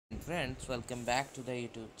friends, welcome back to the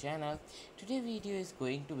YouTube channel. Today video is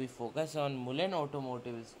going to be focused on Mullen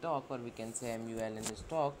Automotive stock, or we can say MULN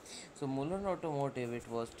stock. So Mullen Automotive, it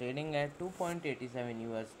was trading at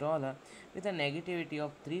 2.87 US dollar with a negativity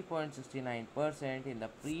of 3.69% in the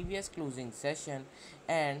previous closing session.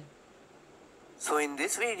 And so in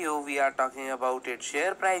this video we are talking about its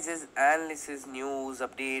share prices, analysis, news,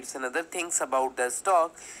 updates and other things about the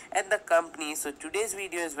stock and the company. So today's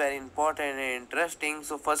video is very important and interesting.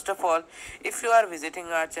 So first of all, if you are visiting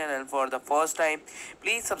our channel for the first time,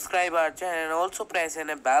 please subscribe our channel and also press on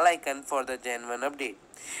a bell icon for the genuine update.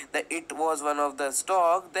 It was one of the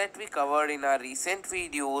stock that we covered in our recent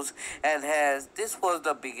videos, and as this was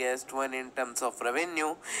the biggest one in terms of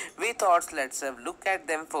revenue, we thought let's have look at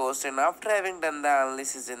them first, and after having done the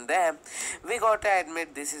analysis in them, we got to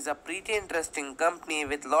admit this is a pretty interesting company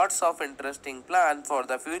with lots of interesting plan for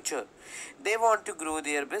the future. They want to grow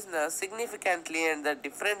their business significantly and the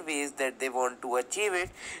different ways that they want to achieve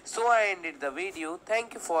it. So I ended the video.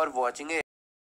 Thank you for watching it.